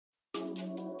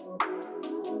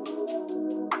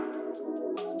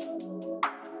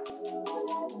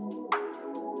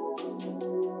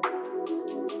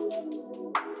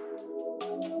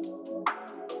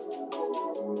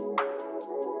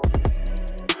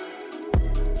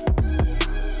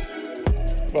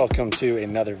Welcome to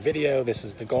another video. This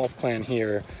is the Golf Clan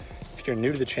here. If you're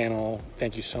new to the channel,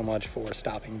 thank you so much for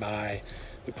stopping by.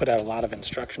 We put out a lot of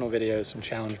instructional videos, some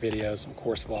challenge videos, some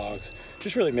course vlogs.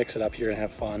 Just really mix it up here and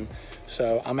have fun.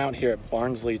 So I'm out here at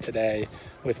Barnsley today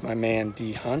with my man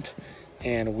DHunt,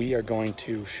 and we are going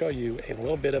to show you a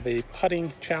little bit of a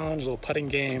putting challenge, a little putting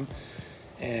game.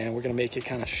 And we're gonna make it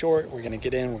kind of short. We're gonna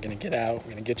get in, we're gonna get out,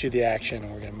 we're gonna get you the action,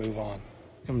 and we're gonna move on.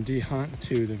 Welcome DHunt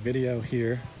to the video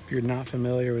here. If you're not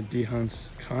familiar with DHunt's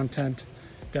content,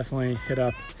 definitely hit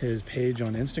up his page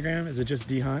on Instagram. Is it just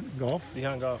DHunt Golf?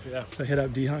 DHunt Golf, yeah. So hit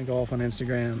up DHunt Golf on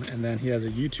Instagram, and then he has a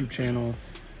YouTube channel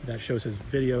that shows his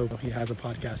video. He has a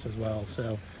podcast as well.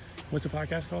 So what's the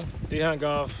podcast called? DHunt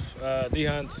Golf,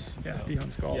 DHunt's. Yeah,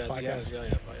 DHunt's Golf yeah, podcast.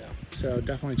 Yeah. So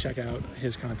definitely check out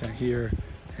his content here.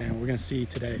 And we're gonna see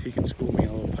today if he can school me in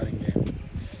a little putting game.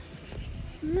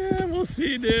 Yeah, we'll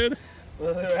see, dude.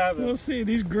 We'll see what happens. We'll see.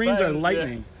 These greens are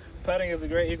lightning. Yeah. Putting is a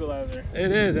great equalizer.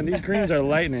 It is, and these greens are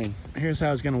lightning. Here's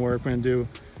how it's gonna work. We're gonna do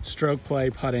stroke play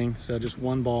putting. So just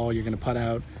one ball, you're gonna putt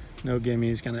out, no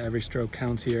gimmies, kind of every stroke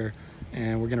counts here.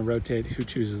 And we're gonna rotate who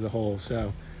chooses the hole.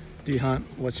 So DHunt,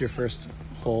 what's your first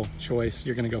hole choice?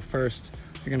 You're gonna go first.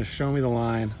 You're gonna show me the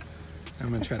line.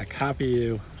 I'm gonna try to copy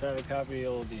you. Try to copy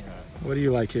old DHunt. What do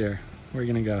you like here? Where are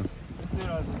you gonna go? Let's do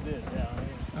what I just did,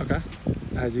 yeah. Okay.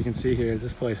 As you can see here,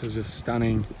 this place is just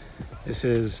stunning. This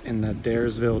is in the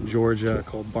Daresville, Georgia,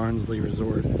 called Barnsley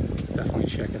Resort. Definitely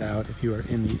check it out if you are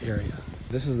in the area.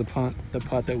 This is the putt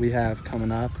that we have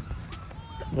coming up.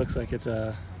 Looks like it's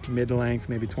a mid-length,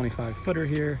 maybe 25 footer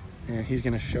here, and he's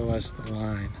gonna show us the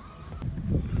line.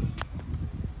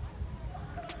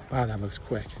 Wow, that looks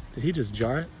quick. Did he just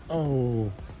jar it?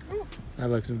 Oh, that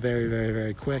looks very, very,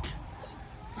 very quick.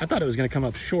 I thought it was gonna come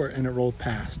up short and it rolled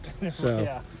past. So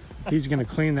yeah. He's gonna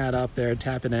clean that up there,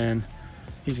 tap it in.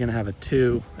 He's gonna have a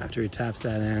 2 after he taps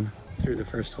that in through the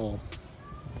first hole.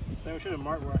 I think we should have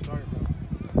marked where I started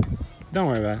from. Don't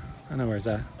worry about it. I know where it's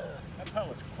at. That putt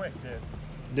was quick, dude.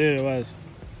 Dude, it was.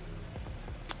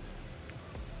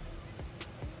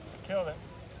 Killed it.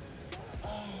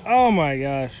 Oh my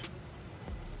gosh.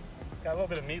 Got a little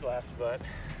bit of meat left, but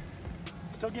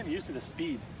still getting used to the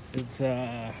speed. It's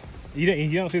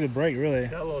you don't see the brake really.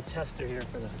 Got a little tester here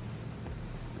for the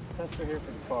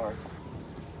car.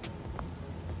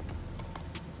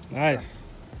 Nice.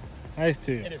 Nice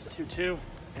too. It is 2-2,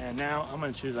 and now I'm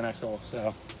gonna choose the next hole.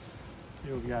 So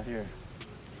see what we got here.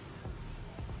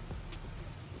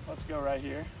 Let's go right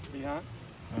here, DHunt. All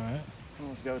right. And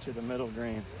let's go to the middle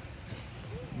green.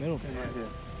 Middle Green right here.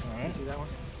 All right. See that one?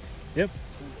 Yep.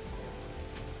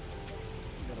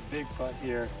 Got a big putt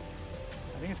here.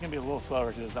 I think it's gonna be a little slower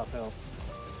because it's uphill.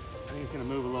 I think it's gonna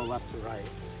move a little left to right.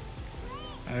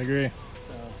 I agree.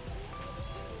 So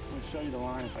I'm gonna show you the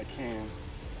line if I can.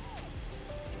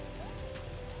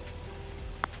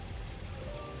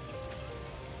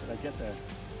 Did I get there?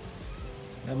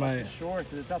 That might. Short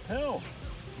because it's uphill.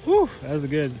 Whew, that was a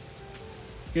good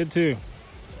two.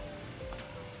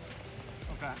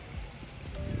 Okay.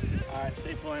 All right,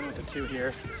 safe line with the 2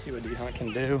 here. Let's see what DHunt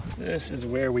can do. This is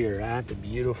where we are at, the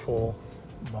beautiful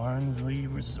Barnsley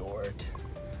Resort.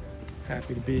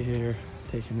 Happy to be here,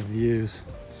 taking the views.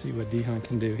 See what DHunt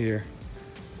can do here.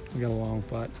 We got a long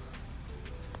putt.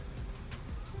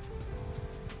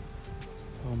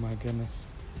 Oh my goodness.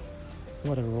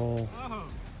 What a roll. Oh.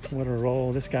 What a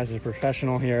roll. This guy's a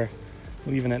professional here,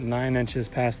 leaving it 9 inches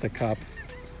past the cup.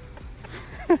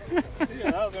 Yeah,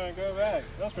 I was gonna go back.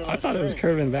 That's pretty much I thought it was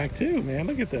curving back too, man.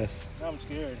 Look at this. I'm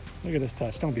scared. Look at this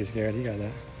touch. Don't be scared. You got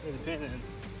that. Leave the pin in.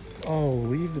 Oh,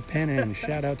 leave the pin in.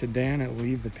 Shout out to Dan at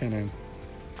Leave the Pin In.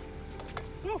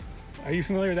 Are you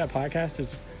familiar with that podcast?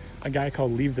 There's a guy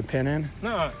called Leave the Pin In.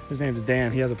 No. His name's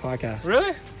Dan. He has a podcast.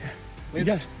 Really?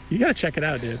 You gotta check it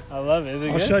out, dude. I love it. Is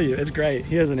it I'll good? show you. It's great.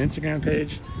 He has an Instagram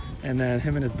page, and then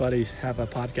him and his buddies have a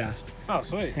podcast. Oh,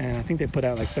 sweet. And I think they put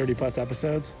out like 30 plus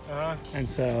episodes. And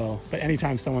so, but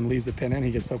anytime someone leaves the pin in,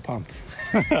 he gets so pumped.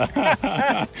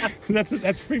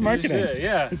 That's free marketing. You should,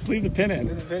 yeah. It's leave the pin in.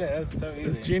 Leave the pin in. That's so easy.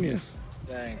 It's genius.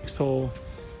 Dang. Next hole,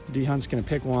 DHunt's gonna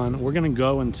pick one. We're gonna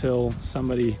go until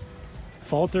somebody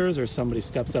falters or somebody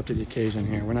steps up to the occasion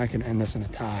here. We're not gonna end this in a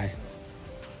tie.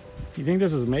 You think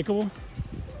this is makeable?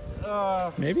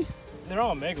 Maybe? They're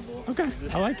all makeable. Okay,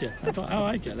 I like it. I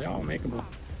like it. They're all makeable.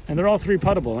 And they're all 3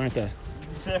 puttable, aren't they?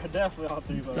 They're definitely all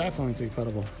 3 puttable. Definitely 3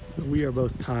 puttable. We are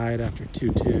both tied after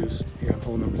 2 twos here on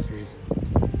hole number 3.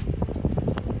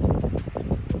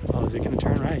 Oh, is it gonna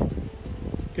turn right?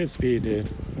 Good speed, dude.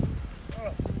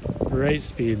 Great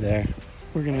speed there.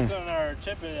 We're gonna. On our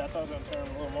chip in, I thought it was gonna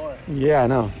turn a little more. Yeah, I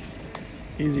know.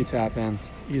 Easy tap in,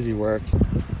 easy work.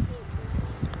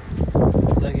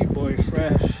 Lucky boy boy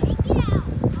fresh.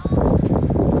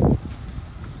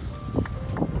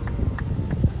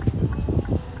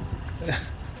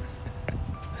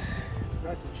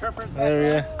 Got some chirpers back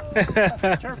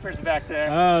there. Chirpers back there.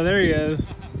 Oh, there he is.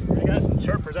 We got some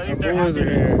chirpers. I think they're boys happy.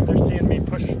 are here. They're seeing me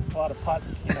push a lot of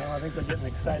putts. You know, I think they're getting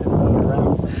excited about the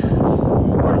round.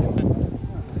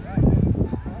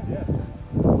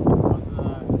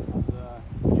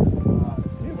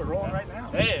 Dude, we're rolling right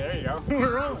now. Hey, there you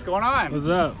go. What's going on? What's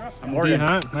up? I'm Morgan.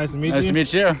 DHunt. Nice to meet you. Nice to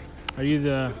meet you. Are you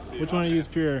the, which one of you is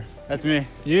Pure? That's me.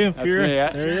 You? That's Pure? me,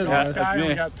 yeah. There he is. Yeah, guys. that's me.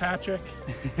 We got Patrick.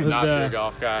 Not pure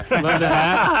golf guy. Love the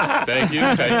hat. Thank you.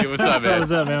 Thank you. What's up, man?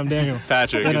 What's up, man? I'm Daniel.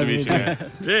 Patrick, good to meet you, Nice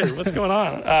man. Dude, what's going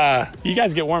on? You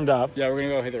guys get warmed up. Yeah, we're gonna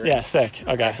go hit the Yeah, sick.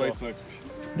 Okay. Place looks.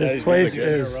 This place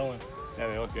is Yeah,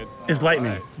 they look good.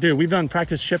 lightning. Alright. Dude, we've done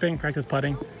practice chipping, practice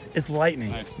putting. It's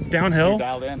lightning. Nice. Downhill, You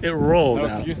dialed in? it rolls No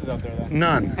out. excuses out there then.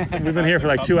 None. We've been here for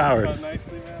like 2 hours.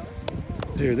 Nicely, man.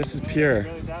 Dude, this is pure.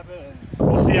 Really tap it.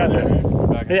 We'll see you out there.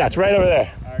 Yeah, it's right over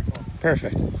there. All right, cool.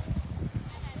 Perfect.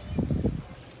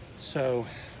 So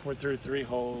we're through 3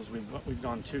 holes. We've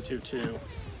gone 2-2-2,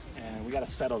 and we got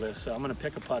to settle this. So I'm gonna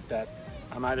pick a putt that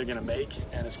I'm either gonna make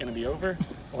and it's gonna be over,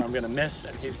 or I'm gonna miss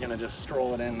and he's gonna just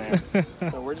stroll it in there.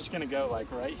 So we're just gonna go like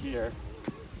right here.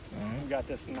 We've got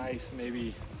this nice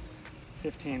maybe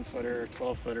 15-footer,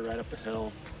 12-footer right up the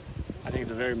hill. I think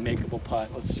it's a very makeable putt.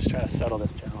 Let's just try to settle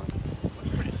this down.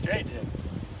 Looks pretty straight, dude.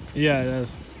 Yeah, it is.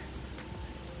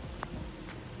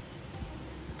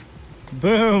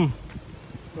 Boom.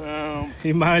 Boom.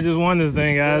 He might have just won this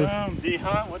thing, guys. Boom.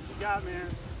 DHunt, what you got, man?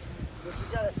 What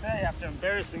you got to say after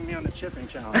embarrassing me on the chipping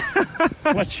challenge?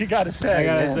 What you got to say, I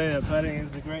gotta man? say that putting is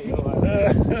the great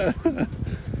equalizer.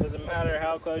 Doesn't matter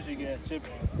how close you get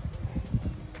chipping.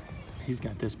 He's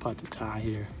got this putt to tie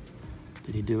here.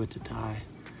 Did he do it to tie?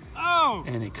 Oh!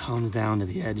 And it comes down to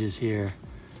the edges here.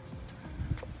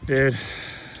 Dude,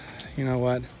 you know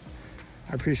what?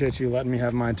 I appreciate you letting me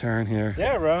have my turn here.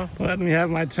 Yeah, bro. Letting me have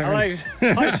my turn. I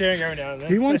like sharing every now and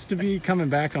then. He wants to be coming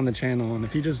back on the channel, and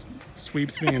if he just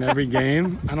sweeps me in every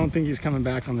game, I don't think he's coming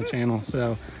back on the channel.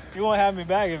 So You won't have me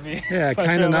back if you. yeah, if I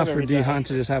kind show up enough for every time. DHunt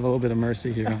to just have a little bit of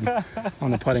mercy here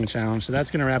on the putting challenge. So that's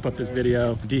gonna wrap up this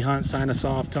video. DHunt, sign us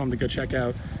off. Tell him to go check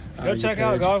out. Go your check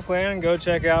out page. Golf Clan. Go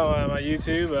check out my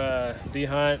YouTube,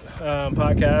 DHunt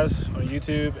podcast on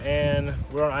YouTube, and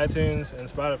we're on iTunes and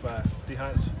Spotify.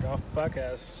 DHunt's Golf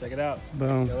Podcast. Check it out.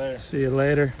 Boom. See you later. See you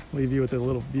later. Leave you with a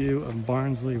little view of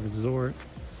Barnsley Resort.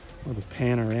 A little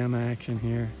panorama action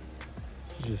here.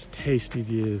 It's just tasty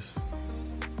views.